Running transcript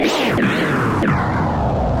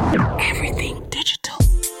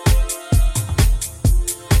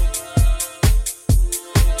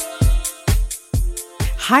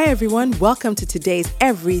Hi everyone, welcome to today's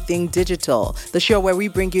Everything Digital, the show where we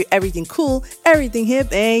bring you everything cool, everything hip,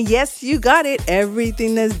 and yes, you got it,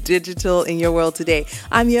 everything that's digital in your world today.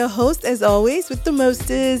 I'm your host, as always, with the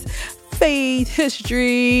mostest faith,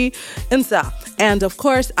 history, and stuff. And of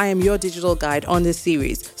course, I am your digital guide on this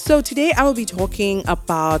series. So today I will be talking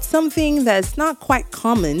about something that's not quite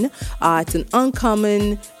common. It's an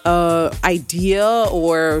uncommon idea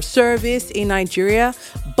or service in Nigeria,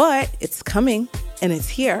 but it's coming. And it's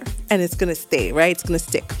here and it's going to stay, right? It's going to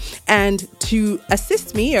stick. And to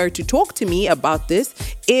assist me or to talk to me about this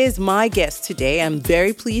is my guest today. I'm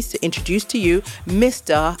very pleased to introduce to you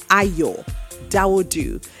Mr. Ayo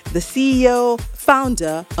Dawodu, the CEO,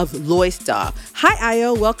 founder of Loistar. Hi,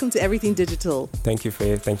 Ayo. Welcome to Everything Digital. Thank you,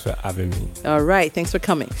 Faith. Thanks for having me. All right. Thanks for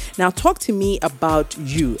coming. Now, talk to me about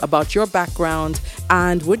you, about your background,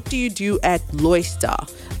 and what do you do at Loistar?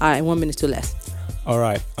 In 1 minute or less. All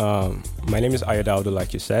right. My name is Ayo Dawodu,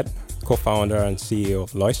 like you said, co-founder and CEO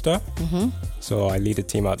of Loistar. Mm-hmm. So I lead a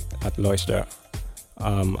team at Loistar.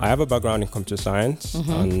 I have a background in computer science,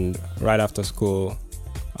 and right after school,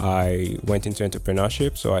 I went into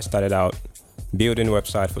entrepreneurship. So I started out building a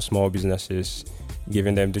website for small businesses,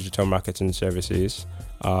 giving them digital marketing services,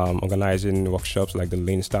 organizing workshops like the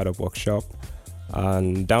Lean Startup Workshop.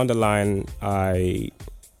 And down the line, I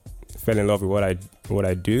fell in love with what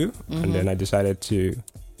I do, and then I decided to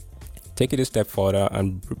take it a step further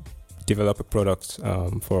and develop a product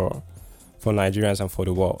for Nigerians and for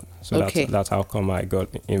the world. So that's how come I got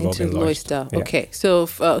involved in Loistar. Yeah. Okay, so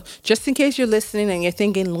just in case you're listening and you're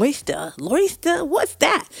thinking, Loistar, what's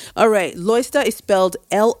that? All right, Loistar is spelled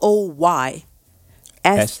Loystar.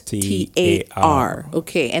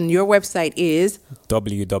 Okay, and your website is?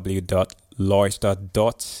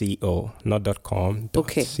 www.loistar.co, not .com.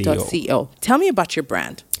 Okay, .co. Tell me about your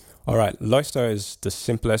brand. All right, Loistar is the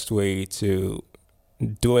simplest way to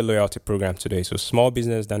do a loyalty program today. So small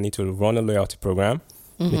business that need to run a loyalty program,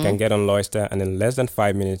 they can get on Loistar, and in less than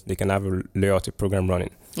 5 minutes, they can have a loyalty program running.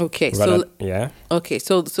 Okay, Okay,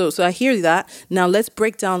 so I hear that. Now let's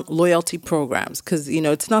break down loyalty programs, because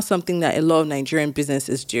it's not something that a lot of Nigerian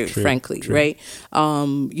businesses do, frankly, right?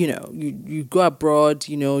 You go abroad,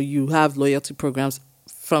 you have loyalty programs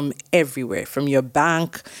from everywhere, from your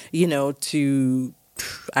bank, to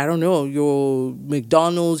I don't know, your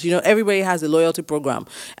McDonald's, everybody has a loyalty program.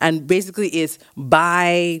 And basically it's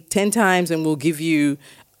buy 10 times and we'll give you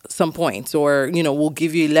some points, or, we'll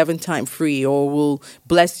give you 11 times free, or we'll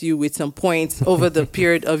bless you with some points over the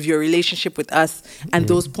period of your relationship with us. And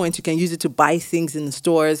those points, you can use it to buy things in the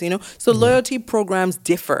stores, So loyalty programs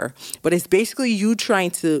differ, but it's basically you trying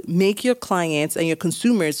to make your clients and your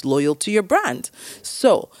consumers loyal to your brand.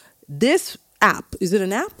 So this app, is it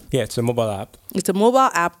an app? Yeah, it's a mobile app. It's a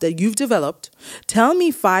mobile app that you've developed. Tell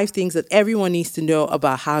me 5 things that everyone needs to know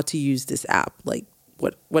about how to use this app, like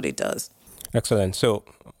what it does. Excellent. So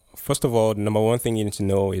first of all, the number one thing you need to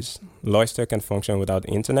know is Loistar can function without the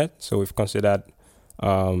internet. So we've considered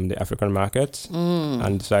the African market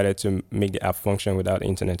and decided to make the app function without the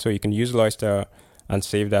internet. So you can use Loistar and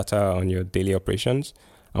save data on your daily operations.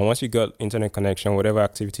 And once you got internet connection, whatever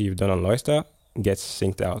activity you've done on Loistar gets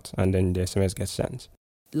synced out, and then the SMS gets sent.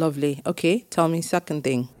 Lovely. Okay, tell me second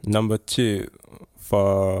thing. Number 2,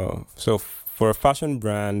 for a fashion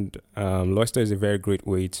brand, Loistar is a very great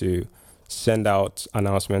way to send out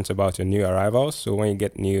announcements about your new arrivals. So when you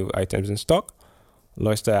get new items in stock,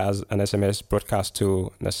 Loistar has an SMS broadcast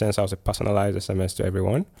tool that sends out a personalized SMS to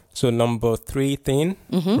everyone. So number 3 thing,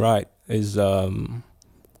 right, is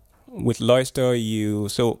with Loistar,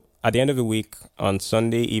 so at the end of the week, on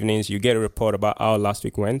Sunday evenings, you get a report about how last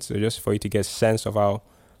week went. So just for you to get a sense of how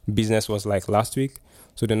business was like last week.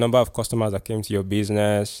 So the number of customers that came to your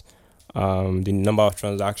business, the number of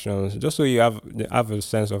transactions, just so you have a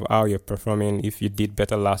sense of how you're performing, if you did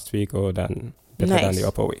better last week or than the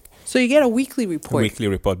upper week. So you get a weekly report. A weekly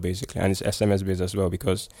report, basically. And it's SMS based as well,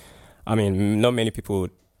 because, not many people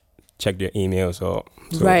check their emails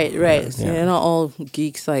right. So they're not all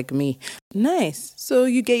geeks like me. Nice. So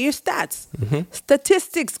you get your stats.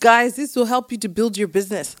 Statistics, guys. This will help you to build your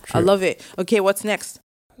business. True. I love it. Okay, what's next?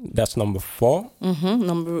 That's number 4.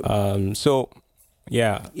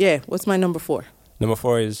 What's my number 4? Number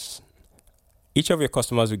 4 is each of your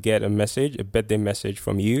customers will get a birthday message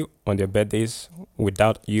from you on their birthdays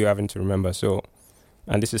without you having to remember. So,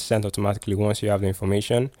 and this is sent automatically once you have the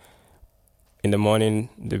information. In the morning,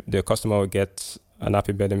 the customer will get an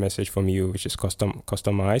happy birthday message from you, which is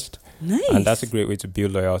customized. Nice. And that's a great way to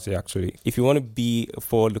build loyalty, actually. If you want to be a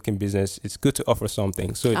forward-looking business, it's good to offer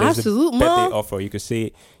something. So there's a birthday offer. You could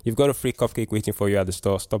say, you've got a free cupcake waiting for you at the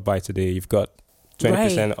store. Stop by today. You've got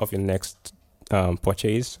 20% off your next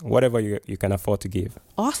purchase, whatever you can afford to give.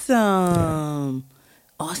 Awesome. Yeah.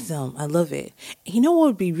 Awesome. I love it. You know what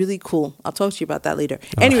would be really cool? I'll talk to you about that later.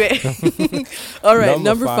 Anyway. All right.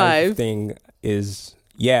 Number five thing is,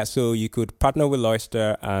 so you could partner with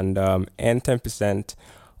Loyster and earn 10%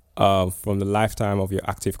 from the lifetime of your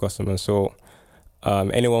active customers. So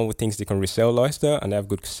anyone who thinks they can resell Loyster and they have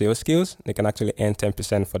good sales skills, they can actually earn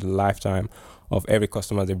 10% for the lifetime of every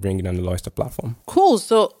customer they bring in on the Loyster platform. Cool.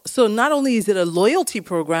 So not only is it a loyalty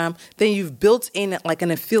program, then you've built in like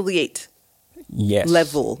an affiliate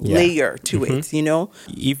layer to it, you know?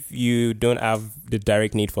 If you don't have the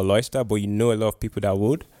direct need for Loyster, but you know a lot of people that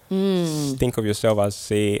would, think of yourself as,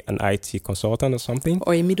 say, an IT consultant or something.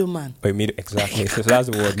 Or a middleman. Exactly. So that's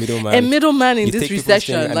the word, middleman. A middleman in this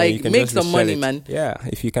recession, like, make some money, man. Yeah,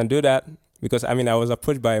 if you can do that. Because, I was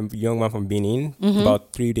approached by a young man from Benin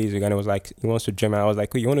about 3 days ago, and he was like, he wants to join me. I was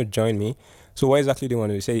like, oh, you want to join me? So what exactly do you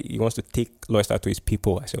want to do? He said he wants to take Loyster to his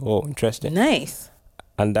people. I said, oh, interesting. Nice.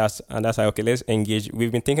 And that's like, okay, let's engage.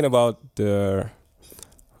 We've been thinking about the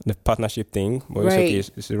partnership thing, but it's okay.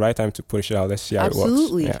 It's the right time to push it out. Let's see how it works.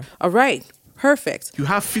 Absolutely. Yeah. All right. Perfect. You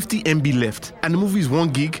have 50 MB left and the movie is 1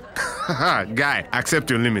 gig. Guy,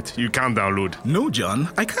 accept your limit. You can't download. No, John,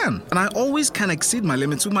 I can. And I always can exceed my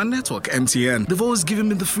limits with my network, MTN. They've always given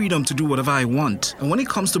me the freedom to do whatever I want. And when it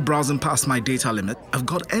comes to browsing past my data limit, I've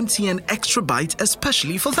got MTN Extra Byte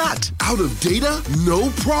especially for that. Out of data?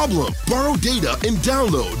 No problem. Borrow data and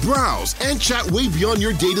download, browse, and chat way beyond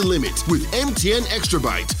your data limit with MTN Extra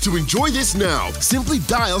Byte. To enjoy this now, simply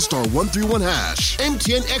dial *131#.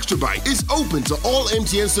 MTN Extra Byte is open to all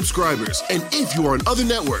MTN subscribers. And if you are on other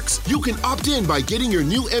networks, you can opt in by getting your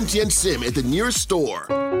new MTN SIM at the nearest store.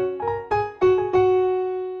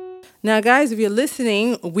 Now, guys, if you're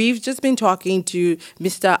listening, we've just been talking to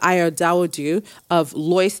Mr. Ayo Dawodu of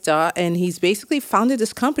Loyster, and he's basically founded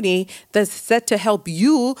this company that's set to help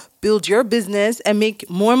you build your business and make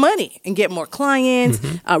more money and get more clients,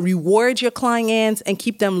 reward your clients, and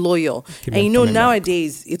keep them loyal. And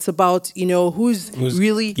nowadays, it's about, who's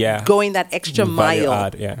really going that extra mile.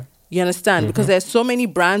 Add, You understand? Because there's so many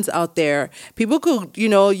brands out there. People could,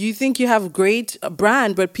 you think you have a great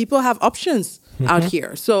brand, but people have options out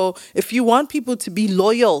here. So if you want people to be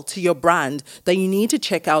loyal to your brand, then you need to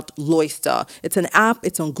check out Loyster. It's an app.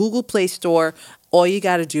 It's on Google Play Store. All you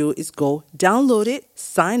got to do is go download it,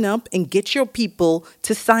 sign up, and get your people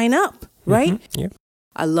to sign up, right? Yep.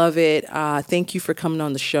 I love it. Thank you for coming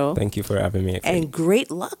on the show. Thank you for having me. And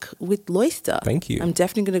great luck with Loyster. Thank you. I'm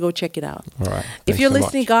definitely going to go check it out. All right. If you're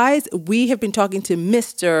listening, guys, we have been talking to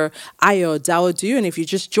Mr. Ayo Dawodu. And if you're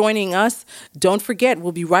just joining us, don't forget,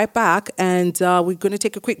 we'll be right back. And we're going to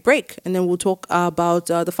take a quick break. And then we'll talk about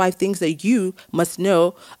the 5 things that you must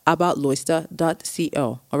know about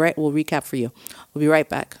Loyster.co. All right. We'll recap for you. We'll be right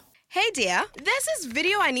back. Hey, dear. There's this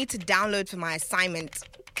video I need to download for my assignment.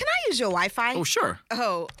 Can I use your Wi-Fi? Oh, sure.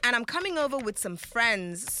 Oh, and I'm coming over with some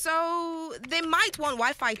friends, so they might want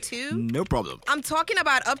Wi-Fi too. No problem. I'm talking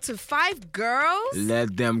about up to 5 girls.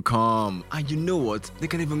 Let them come. And you know what? They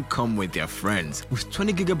can even come with their friends. With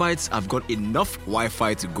 20 gigabytes, I've got enough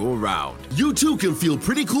Wi-Fi to go around. You too can feel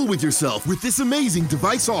pretty cool with yourself with this amazing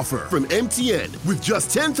device offer from MTN. With just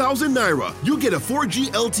 10,000 Naira, you get a 4G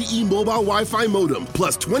LTE mobile Wi-Fi modem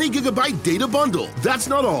plus 20 gigabyte data bundle. That's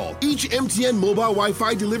not all. Each MTN mobile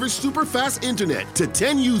Wi-Fi delivers super fast internet to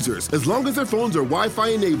 10 users as long as their phones are Wi-Fi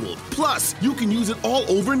enabled. Plus, you can use it all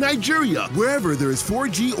over Nigeria, wherever there is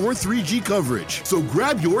 4G or 3G coverage. So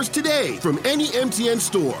grab yours today from any MTN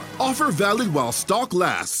store. Offer valid while stock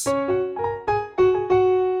lasts.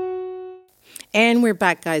 And we're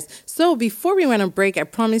back, guys. So before we went on break, I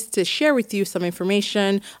promised to share with you some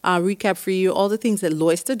information, recap for you all the things that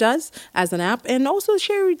Loyster does as an app, and also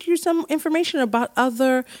share with you some information about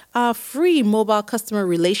other free mobile customer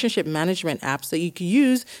relationship management apps that you can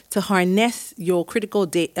use to harness your critical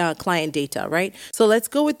client data, right? So let's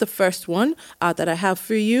go with the first one that I have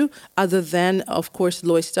for you, other than, of course,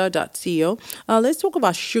 Loyster.co. Let's talk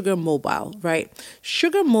about Sugar Mobile, right?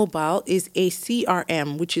 Sugar Mobile is a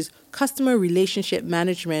CRM, which is customer relationship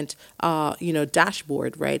management,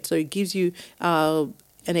 dashboard, right? So it gives you an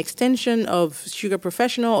extension of Sugar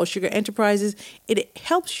Professional or Sugar Enterprises. It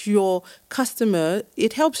helps your customer.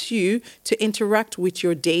 It helps you to interact with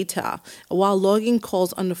your data while logging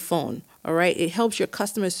calls on the phone. All right. It helps your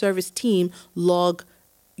customer service team log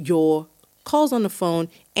your calls on the phone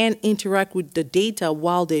and interact with the data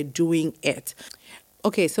while they're doing it.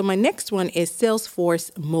 Okay, so my next one is Salesforce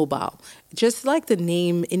Mobile. just like the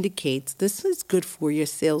name indicates, this is good for your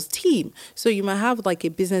sales team. So you might have like a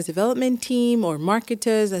business development team or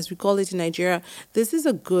marketers, as we call it in Nigeria. This is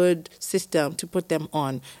a good system to put them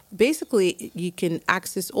on. Basically, you can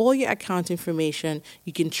access all your account information.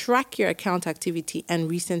 You can track your account activity and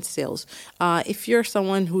recent sales. If you're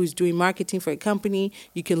someone who's doing marketing for a company,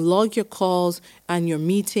 you can log your calls and your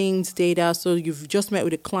meetings data. So you've just met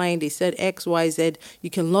with a client, they said X, Y, Z. You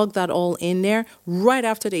can log that all in there right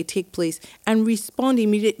after they take place and respond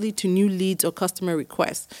immediately to new leads or customer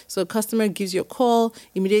requests. So a customer gives you a call,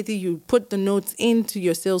 immediately you put the notes into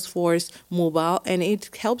your Salesforce mobile, and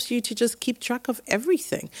it helps you to just keep track of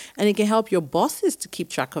everything. And it can help your bosses to keep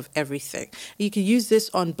track of everything. You can use this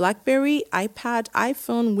on BlackBerry, iPad,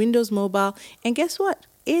 iPhone, Windows Mobile, and guess what?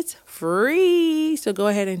 It's free. So go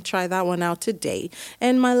ahead and try that one out today.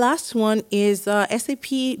 And my last one is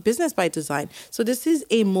SAP Business by Design. So this is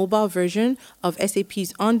a mobile version of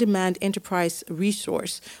SAP's on-demand enterprise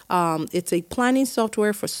resource. It's a planning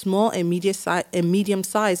software for small and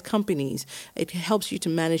medium-sized companies. It helps you to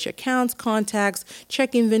manage accounts, contacts,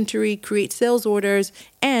 check inventory, create sales orders,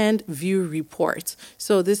 and view reports.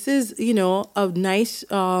 So this is, a nice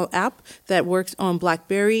app that works on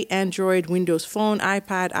BlackBerry, Android, Windows Phone,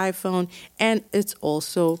 iPad, iPhone, and it's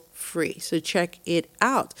also free. So check it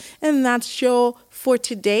out. And that's show for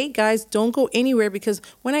today. Guys, don't go anywhere, because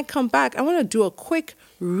when I come back, I want to do a quick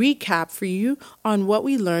recap for you on what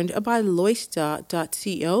we learned about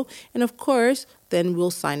Loista.co. And of course, then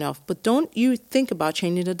we'll sign off. But don't you think about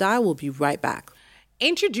changing the dial. We'll be right back.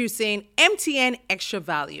 Introducing MTN Extra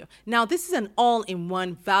Value. Now, this is an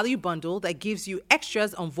all-in-one value bundle that gives you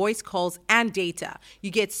extras on voice calls and data. You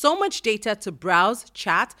get so much data to browse,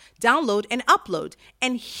 chat, download, and upload,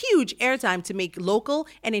 and huge airtime to make local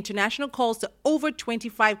and international calls to over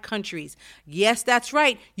 25 countries. Yes, that's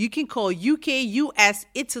right. You can call UK, US,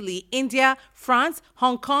 Italy, India, France,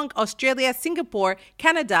 Hong Kong, Australia, Singapore,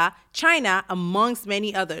 Canada, China, amongst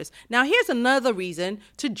many others. Now, here's another reason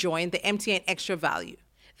to join the MTN Extra Value.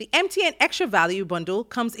 The MTN Extra Value bundle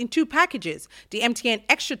comes in two packages, the MTN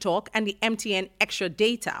Extra Talk and the MTN Extra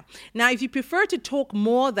Data. Now, if you prefer to talk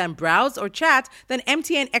more than browse or chat, then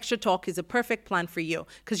MTN Extra Talk is a perfect plan for you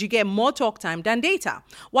because you get more talk time than data.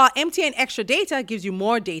 While MTN Extra Data gives you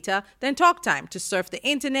more data than talk time to surf the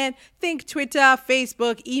internet, think Twitter,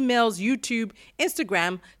 Facebook, emails, YouTube,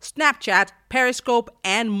 Instagram, Snapchat, Periscope,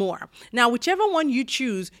 and more. Now, whichever one you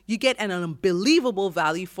choose, you get an unbelievable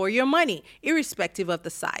value for your money, irrespective of the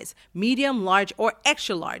size, medium, large, or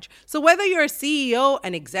extra large. So whether you're a CEO,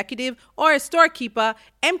 an executive, or a storekeeper,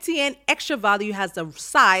 MTN Extra Value has the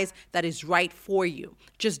size that is right for you.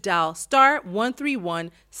 Just dial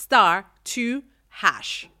 *131 *2#.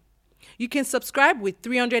 You can subscribe with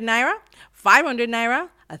 300 Naira, 500 Naira,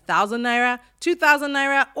 1,000 Naira, 2,000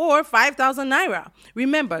 Naira, or 5,000 Naira.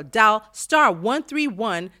 Remember, dial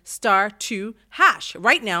 *131 *2#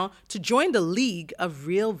 right now to join the League of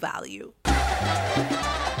Real Value.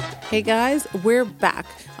 Hey guys, we're back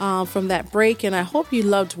from that break, and I hope you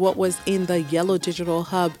loved what was in the Yellow Digital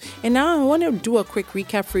Hub. And now I want to do a quick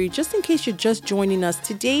recap for you, just in case you're just joining us.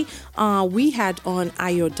 Today, we had on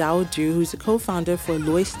Ayo Daudu, who's a co-founder for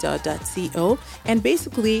Loista.co. And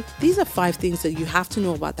basically, these are 5 things that you have to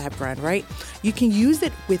know about that brand, right? You can use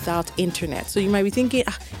it without internet. So you might be thinking,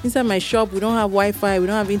 inside my shop, we don't have Wi-Fi, we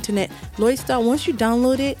don't have internet. Loista, once you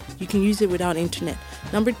download it, you can use it without internet.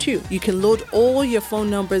 Number 2, you can load all your phone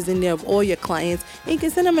numbers in there of all your clients, and you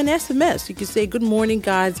can send them an SMS. You can say, good morning,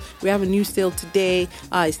 guys. We have a new sale today.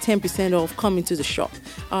 It's 10% off. Come into the shop.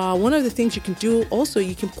 One of the things you can do also,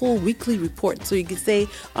 you can pull weekly reports. So you can say,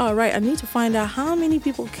 all right, I need to find out how many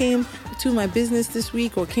people came to my business this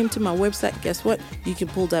week or came to my website. Guess what? You can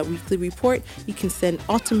pull that weekly report. You can send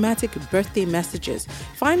automatic birthday messages.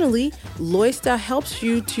 Finally, Loista helps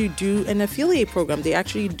you to do an affiliate program. They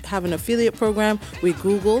actually have an affiliate program with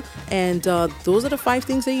Google, and those are the 5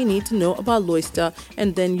 things that you need to know about Loista.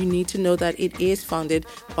 And then you need to know that it is founded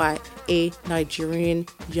by a Nigerian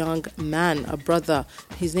young man, a brother.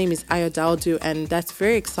 His name is Ayo Daudu, and that's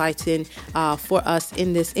very exciting for us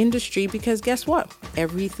in this industry, because guess what?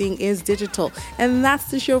 Everything is digital. And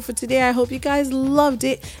that's the show for today. I hope you guys loved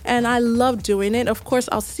it, and I love doing it. Of course,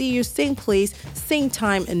 I'll see you same place, same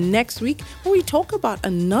time next week when we talk about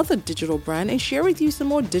another digital brand and share with you some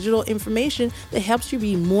more digital information that helps you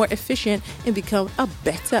be more efficient and become a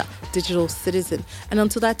better digital citizen. And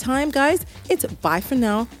until that time, guys, it's bye for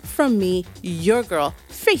now from me, your girl,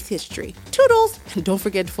 Faith History. Toodles! And don't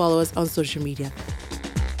forget to follow us on social media.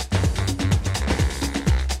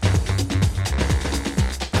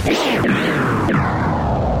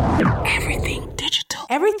 Everything digital.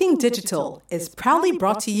 Everything Digital is proudly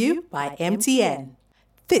brought to you by MTN.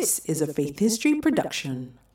 This is a Faith History production.